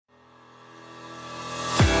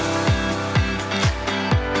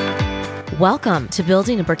Welcome to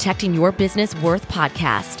Building and Protecting Your Business Worth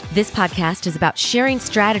podcast. This podcast is about sharing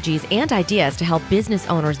strategies and ideas to help business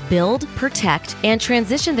owners build, protect, and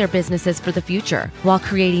transition their businesses for the future while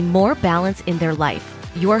creating more balance in their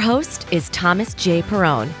life. Your host is Thomas J.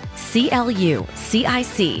 Perrone, CLU,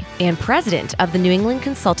 CIC, and president of the New England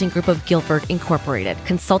Consulting Group of Guilford, Incorporated,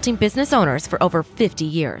 consulting business owners for over 50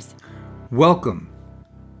 years. Welcome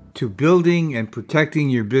to Building and Protecting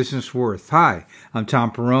Your Business Worth. Hi, I'm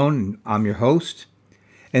Tom Perrone, and I'm your host.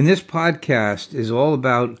 And this podcast is all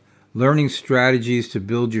about learning strategies to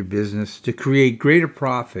build your business, to create greater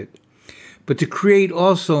profit, but to create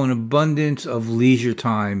also an abundance of leisure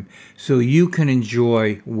time so you can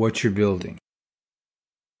enjoy what you're building.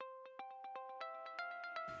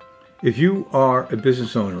 If you are a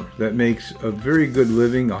business owner that makes a very good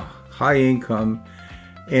living, a high income,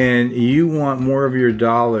 and you want more of your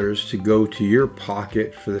dollars to go to your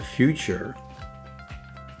pocket for the future,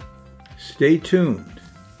 stay tuned.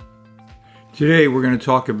 Today we're going to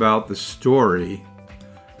talk about the story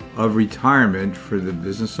of retirement for the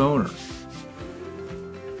business owner.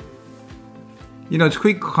 You know, it's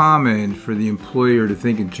quite common for the employer to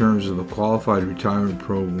think in terms of a qualified retirement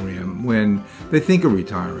program when they think of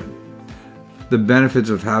retirement. The benefits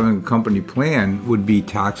of having a company plan would be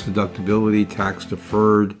tax deductibility, tax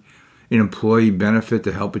deferred, an employee benefit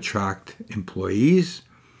to help attract employees,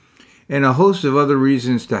 and a host of other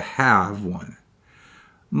reasons to have one.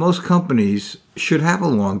 Most companies should have a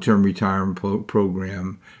long-term retirement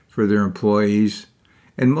program for their employees,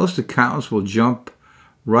 and most accountants will jump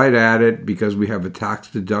right at it because we have a tax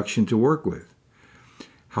deduction to work with.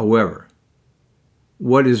 However,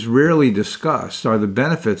 what is rarely discussed are the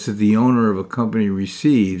benefits that the owner of a company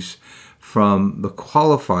receives from the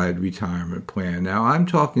qualified retirement plan. Now, I'm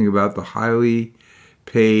talking about the highly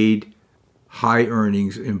paid, high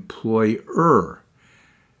earnings employer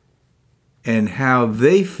and how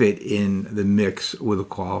they fit in the mix with a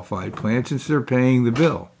qualified plan since they're paying the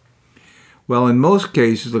bill. Well, in most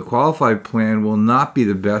cases, the qualified plan will not be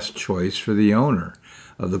the best choice for the owner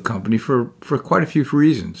of the company for quite a few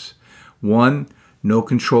reasons. One, no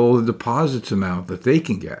control of the deposits amount that they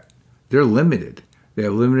can get. They're limited. They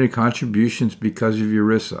have limited contributions because of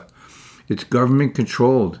ERISA. It's government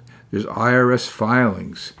controlled. There's IRS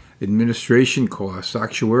filings, administration costs,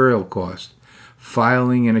 actuarial costs,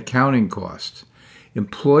 filing and accounting costs.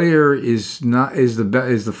 Employer is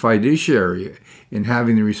the fiduciary in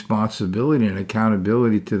having the responsibility and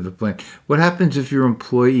accountability to the plan. What happens if your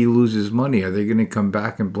employee loses money? Are they going to come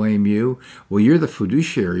back and blame you? Well, you're the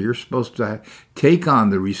fiduciary. You're supposed to take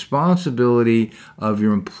on the responsibility of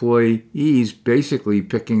your employees basically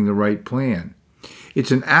picking the right plan.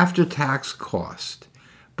 It's an after-tax cost,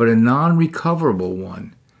 but a non-recoverable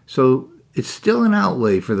one. So it's still an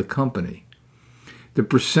outlay for the company. The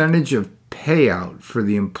percentage of payout for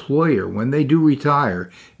the employer when they do retire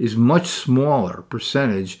is much smaller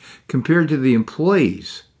percentage compared to the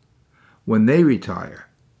employees when they retire.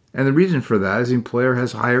 And the reason for that is the employer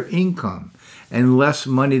has higher income and less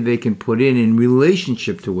money they can put in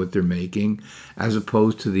relationship to what they're making as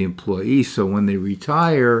opposed to the employee. So when they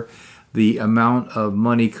retire, the amount of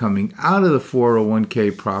money coming out of the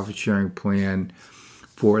 401k profit sharing plan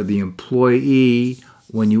for the employee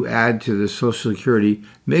when you add to the Social Security,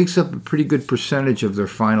 makes up a pretty good percentage of their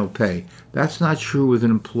final pay. That's not true with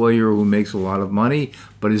an employer who makes a lot of money,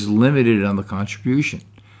 but is limited on the contribution.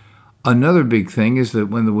 Another big thing is that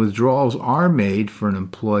when the withdrawals are made for an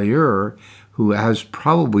employer who has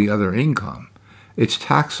probably other income, it's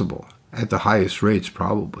taxable at the highest rates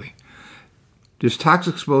probably. There's tax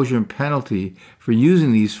exposure and penalty for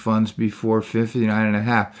using these funds before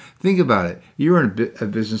 59.5. Think about it. You're a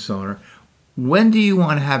business owner. When do you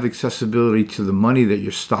want to have accessibility to the money that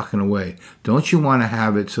you're stocking away? Don't you want to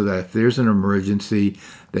have it so that if there's an emergency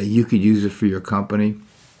that you could use it for your company?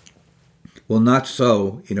 Well, not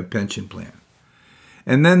so in a pension plan.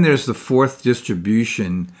 And then there's the fourth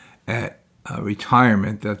distribution at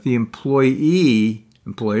retirement that the employer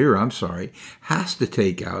has to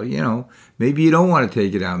take out. You know, maybe you don't want to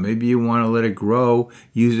take it out. Maybe you want to let it grow,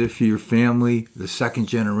 use it for your family, the second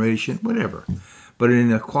generation, whatever. But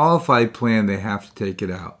in a qualified plan, they have to take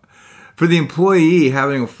it out. For the employee,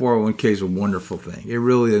 having a 401k is a wonderful thing. It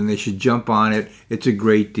really is, and they should jump on it. It's a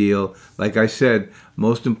great deal. Like I said,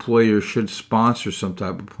 most employers should sponsor some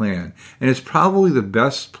type of plan. And it's probably the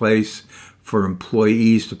best place for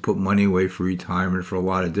employees to put money away for retirement for a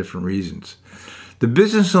lot of different reasons. The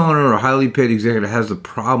business owner or highly paid executive has the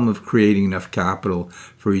problem of creating enough capital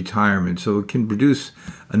for retirement so it can produce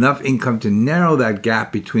enough income to narrow that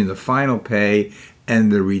gap between the final pay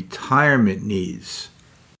and the retirement needs.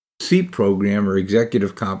 SEEP program or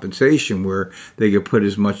executive compensation where they can put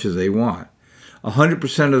as much as they want.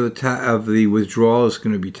 100% of the withdrawal is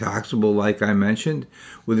going to be taxable, like I mentioned.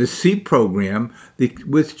 With the SEEP program, the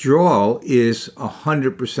withdrawal is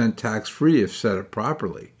 100% tax-free if set up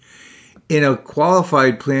properly. In a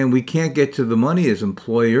qualified plan, we can't get to the money as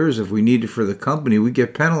employers. If we need it for the company, we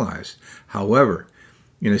get penalized. However,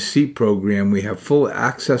 in a SEEP program, we have full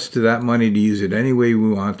access to that money to use it any way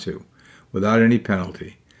we want to, without any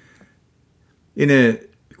penalty. In a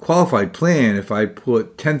qualified plan, if I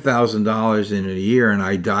put $10,000 in a year and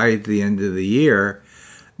I die at the end of the year,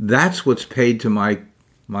 that's what's paid to my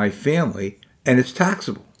family, and it's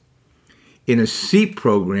taxable. In a SEEP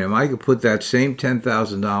program, I could put that same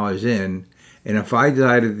 $10,000 in, and if I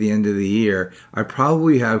died at the end of the year, I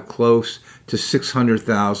probably have close to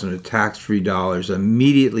 $600,000 of tax-free dollars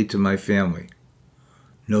immediately to my family.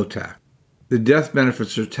 No tax. The death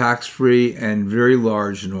benefits are tax-free and very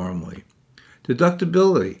large normally.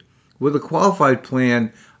 Deductibility. With a qualified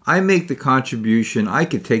plan, I make the contribution, I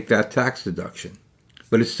could take that tax deduction,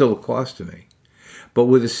 but it's still a cost to me. But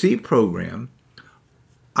with a SEEP program,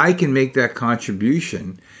 I can make that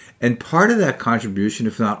contribution, and part of that contribution,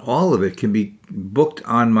 if not all of it, can be booked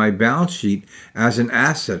on my balance sheet as an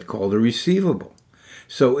asset called a receivable.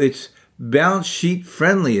 So it's balance sheet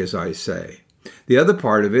friendly, as I say. The other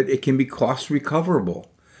part of it, it can be cost recoverable,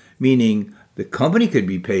 meaning the company could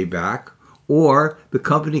be paid back, or the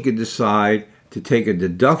company could decide to take a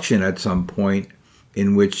deduction at some point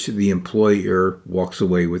in which the employer walks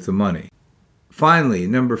away with the money. Finally,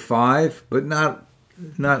 number 5, but not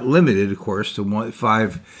limited, of course, to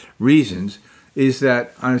 5 reasons, is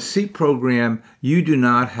that on a SEEP program, you do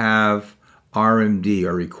not have RMD,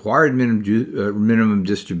 or required minimum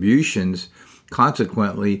distributions.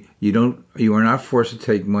 Consequently, you are not forced to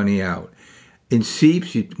take money out. In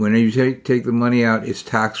SEEPs, whenever you take the money out, it's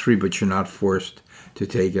tax-free, but you're not forced to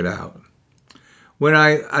take it out. When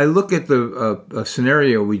I look at the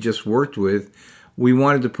scenario we just worked with, we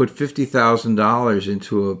wanted to put $50,000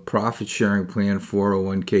 into a profit-sharing plan,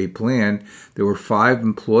 401k plan. There were 5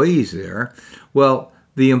 employees there. Well,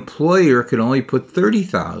 the employer could only put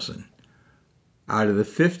 $30,000 out of the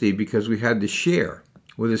 50 because we had to share.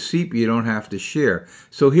 With a SEEP, you don't have to share.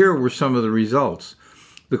 So here were some of the results.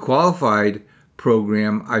 The qualified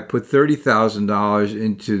program, I put $30,000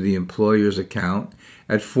 into the employer's account.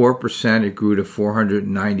 At 4%, it grew to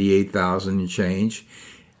 $498,000 and change.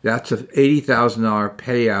 That's an $80,000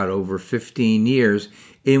 payout over 15 years,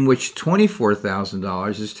 in which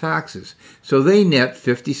 $24,000 is taxes. So they net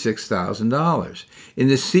 $56,000. In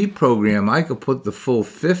the SEEP program, I could put the full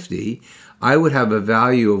 50. I would have a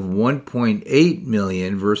value of $1.8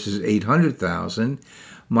 million versus $800,000.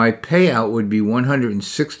 My payout would be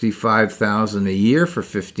 $165,000 a year for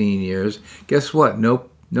 15 years. Guess what? No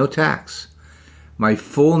tax. My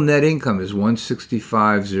full net income is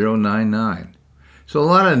 $165,099. So a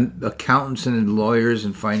lot of accountants and lawyers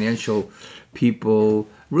and financial people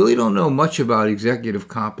really don't know much about executive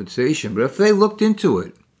compensation, but if they looked into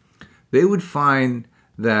it, they would find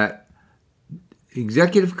that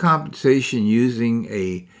executive compensation using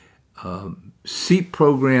a SEEP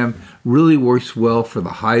program really works well for the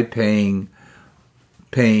high-paying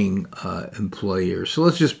employers. So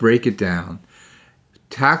let's just break it down.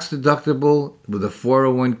 Tax deductible with a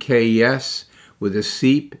 401k, yes. With a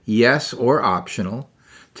SEEP, yes, or optional.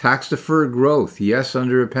 Tax deferred growth, yes,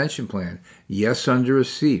 under a pension plan, yes, under a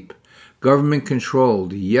SEEP. Government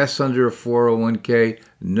controlled, yes, under a 401k,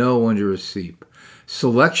 no, under a SEEP.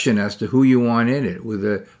 Selection as to who you want in it. With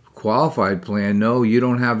a qualified plan, no, you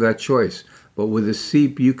don't have that choice. But with a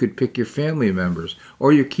SEEP, you could pick your family members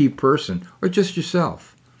or your key person or just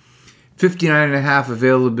yourself. 59.5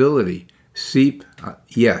 availability. SEEP,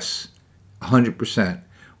 yes, 100%.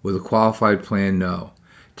 With a qualified plan, no.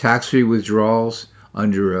 Tax-free withdrawals.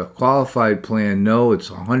 Under a qualified plan, no, it's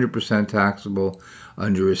 100% taxable.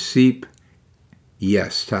 Under a SEEP,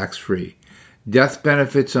 yes, tax-free. Death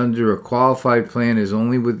benefits under a qualified plan is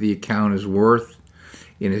only what the account is worth.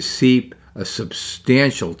 In a SEEP, a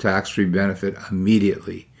substantial tax-free benefit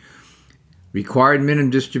immediately. Required minimum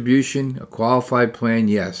distribution, a qualified plan,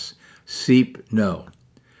 yes. SEEP, no.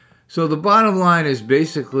 So the bottom line is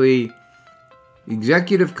basically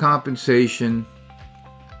executive compensation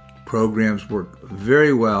programs work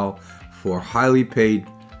very well for highly paid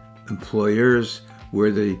employers, where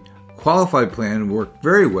the qualified plan worked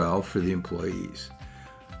very well for the employees.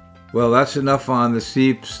 Well, that's enough on the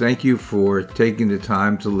SEEPs. Thank you for taking the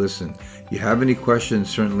time to listen. If you have any questions,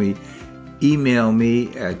 certainly email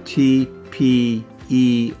me at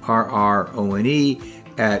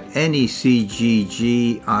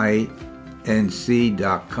tperrone@necggi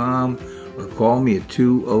tpnc.com or call me at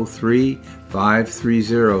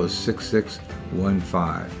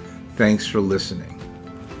 203-530-6615. Thanks for listening.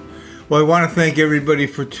 Well, I want to thank everybody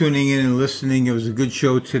for tuning in and listening. It was a good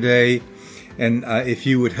show today. And if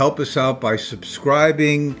you would help us out by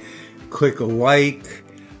subscribing, click a like.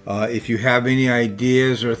 If you have any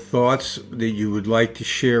ideas or thoughts that you would like to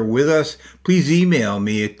share with us, please email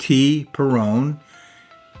me at tperrone,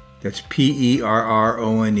 that's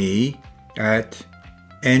Perrone, at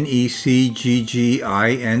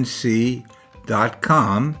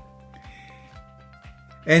necgginc.com.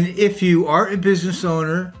 And if you are a business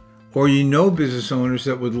owner or you know business owners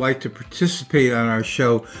that would like to participate on our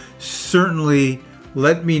show, certainly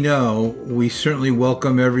let me know. We certainly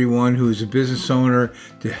welcome everyone who is a business owner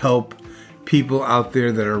to help people out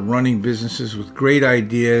there that are running businesses with great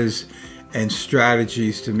ideas and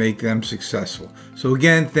strategies to make them successful. So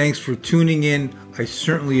again, thanks for tuning in. I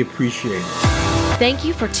certainly appreciate it. Thank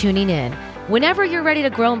you for tuning in. Whenever you're ready to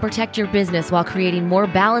grow and protect your business while creating more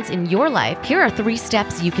balance in your life, here are 3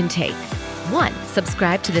 steps you can take. 1.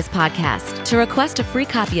 Subscribe to this podcast. To request a free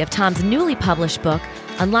copy of Tom's newly published book,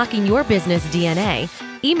 Unlocking Your Business DNA,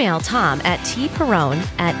 email Tom at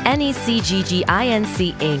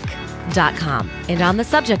tperrone@necgginc.com. And on the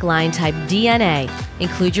subject line, type DNA.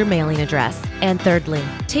 Include your mailing address. And thirdly,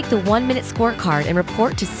 take the 1-minute scorecard and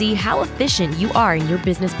report to see how efficient you are in your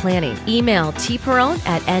business planning. Email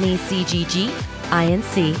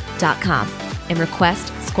tperrone@necgginc.com and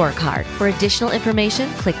request scorecard. For additional information,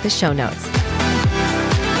 click the show notes.